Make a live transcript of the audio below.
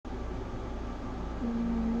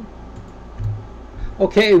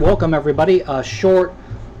Okay, welcome everybody. A short,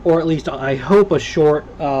 or at least I hope a short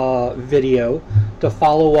video to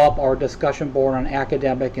follow up our discussion board on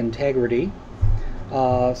academic integrity.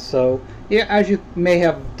 Yeah, as you may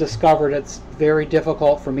have discovered, it's very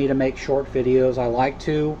difficult for me to make short videos. I like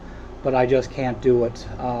to, but I just can't do it.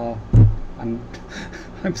 I'm,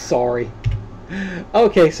 I'm sorry.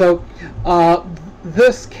 Okay, so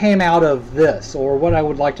this came out of this, or what I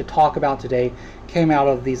would like to talk about today came out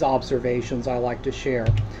of these observations I like to share.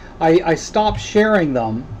 I stopped sharing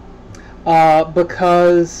them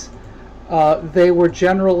because they were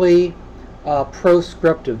generally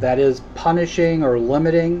proscriptive, that is, punishing or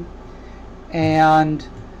limiting. And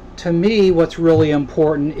to me, what's really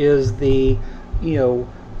important is the,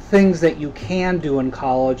 things that you can do in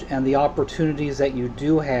college and the opportunities that you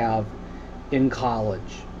do have in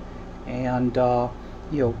college. And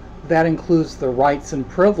that includes the rights and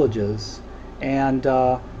privileges. And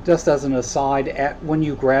just as an aside, when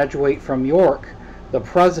you graduate from York, the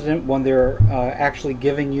president, when they're actually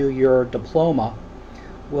giving you your diploma,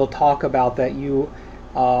 will talk about that you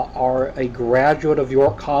are a graduate of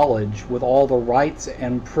York College with all the rights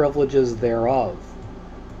and privileges thereof.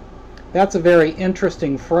 That's a very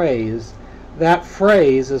interesting phrase. That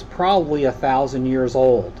phrase is probably 1,000 years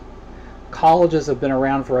old. Colleges have been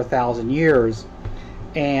around for 1,000 years,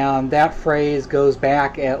 and that phrase goes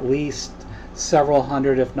back at least several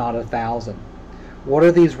hundred, if not 1,000. What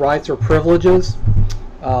are these rights or privileges?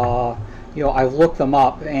 I've looked them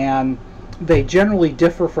up, and they generally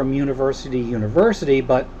differ from university to university,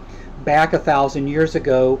 but back 1,000 years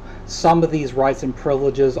ago, some of these rights and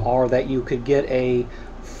privileges are that you could get a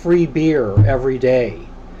free beer every day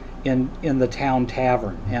in the town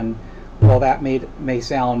tavern. And while that may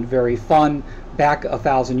sound very fun, back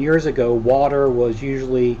 1,000 years ago, water was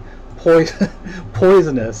usually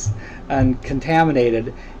poisonous and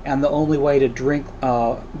contaminated, and the only way to drink,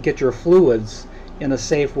 get your fluids in a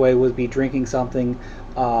safe way would be drinking something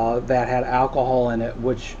that had alcohol in it,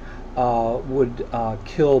 which would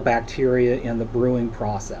kill bacteria in the brewing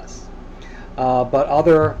process. But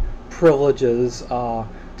other privileges,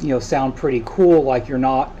 sound pretty cool, like you're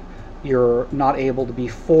not able to be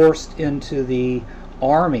forced into the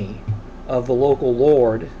army of the local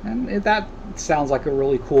lord, and that sounds like a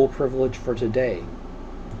really cool privilege for today.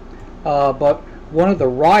 But one of the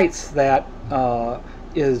rights that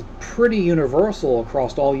is pretty universal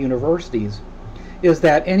across all universities is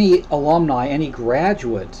that any alumni, any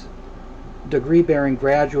graduate, degree-bearing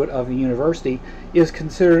graduate of a university, is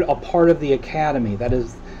considered a part of the academy. That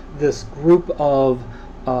is, this group of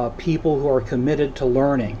people who are committed to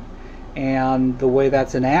learning. And the way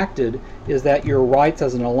that's enacted is that your rights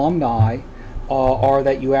as an alumni are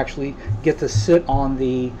that you actually get to sit on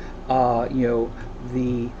the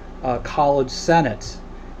college senate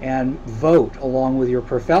and vote along with your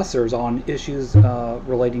professors on issues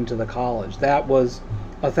relating to the college. That was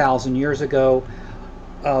 1,000 years ago.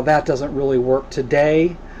 That doesn't really work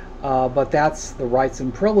today, but that's the rights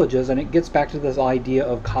and privileges, and it gets back to this idea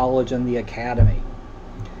of college and the academy.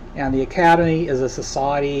 And the academy is a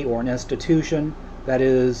society or an institution, that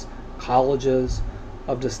is, colleges,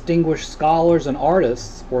 of distinguished scholars and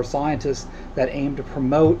artists or scientists that aim to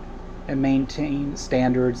promote and maintain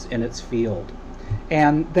standards in its field.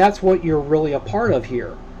 And that's what you're really a part of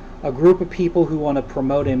here, a group of people who want to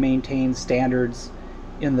promote and maintain standards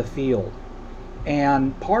in the field.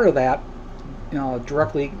 And part of that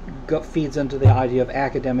directly feeds into the idea of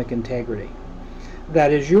academic integrity.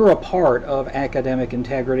 That is, you're a part of academic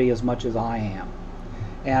integrity as much as I am.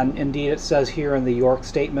 And indeed, it says here in the York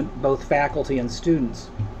Statement, both faculty and students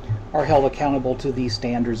are held accountable to these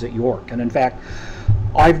standards at York. And in fact,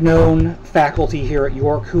 I've known faculty here at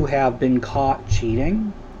York who have been caught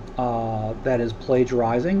cheating, that is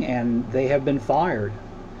plagiarizing, and they have been fired.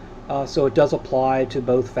 So it does apply to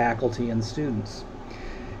both faculty and students.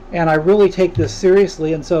 And I really take this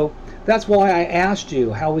seriously, and so that's why I asked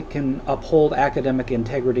you how we can uphold academic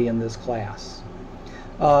integrity in this class.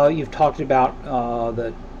 You've talked about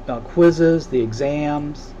the quizzes, the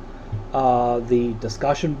exams, the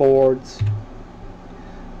discussion boards,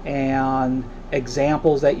 and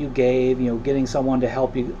examples that you gave, getting someone to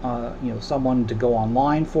help you, someone to go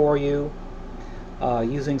online for you,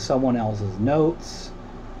 using someone else's notes,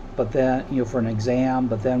 but then, for an exam,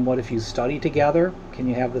 but then what if you study together? Can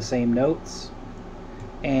you have the same notes?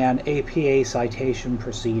 And APA citation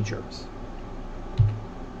procedures.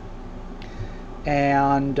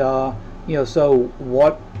 And, so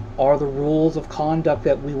what are the rules of conduct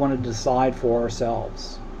that we want to decide for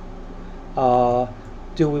ourselves?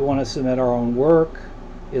 Do we want to submit our own work?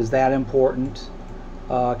 Is that important?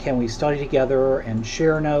 Can we study together and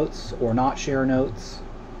share notes or not share notes?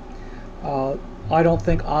 I don't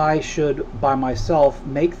think I should, by myself,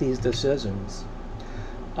 make these decisions.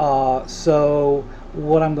 So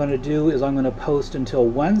what I'm going to do is I'm going to post until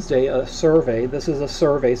Wednesday a survey. This is a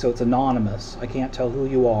survey, so it's anonymous. I can't tell who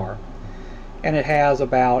you are. And it has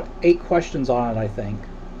about 8 questions on it, I think.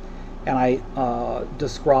 And I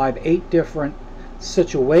describe 8 different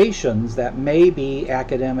situations that may be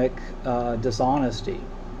academic dishonesty.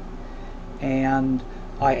 And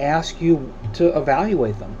I ask you to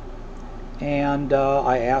evaluate them. And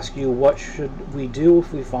I ask you, what should we do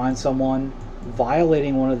if we find someone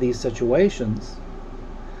violating one of these situations?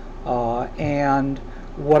 And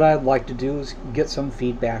what I'd like to do is get some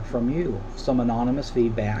feedback from you, some anonymous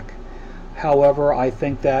feedback. However, I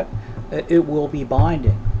think that it will be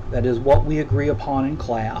binding. That is what we agree upon in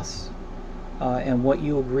class, and what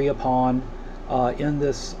you agree upon in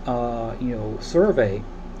this survey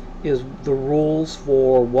is the rules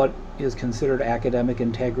for what is considered academic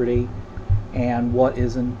integrity and what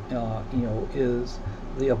isn't, is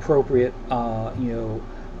the appropriate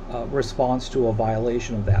response to a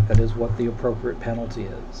violation of that. That is what the appropriate penalty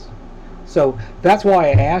is. So that's why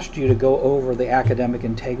I asked you to go over the academic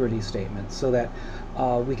integrity statement, so that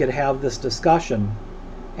we could have this discussion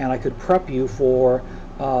and I could prep you for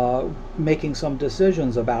making some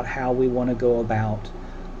decisions about how we want to go about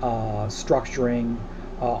structuring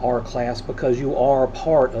our class, because you are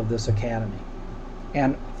part of this academy.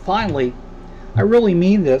 And finally, I really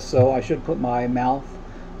mean this, so I should put my money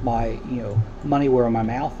where my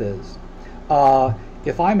mouth is.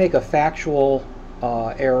 If I make a factual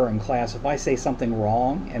error in class, if I say something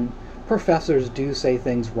wrong, and professors do say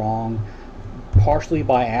things wrong, partially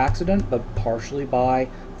by accident, but partially by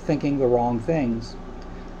thinking the wrong things,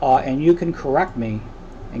 and you can correct me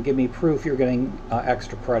and give me proof, you're getting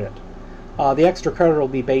extra credit. The extra credit will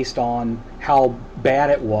be based on how bad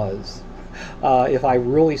it was. If I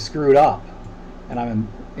really screwed up and I'm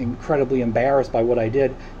incredibly embarrassed by what I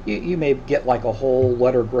did, you may get like a whole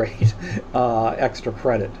letter grade extra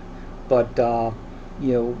credit. But but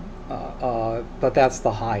that's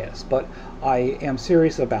the highest. But I am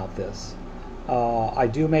serious about this. I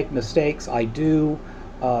do make mistakes. I don't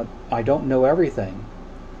know everything,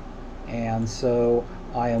 and so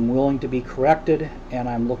I am willing to be corrected, and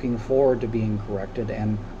I'm looking forward to being corrected,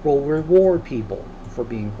 and will reward people for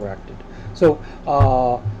being corrected. So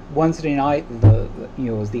Wednesday night,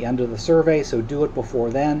 is the end of the survey. So do it before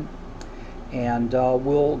then, and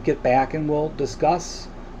we'll get back and we'll discuss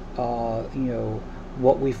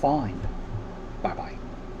what we find.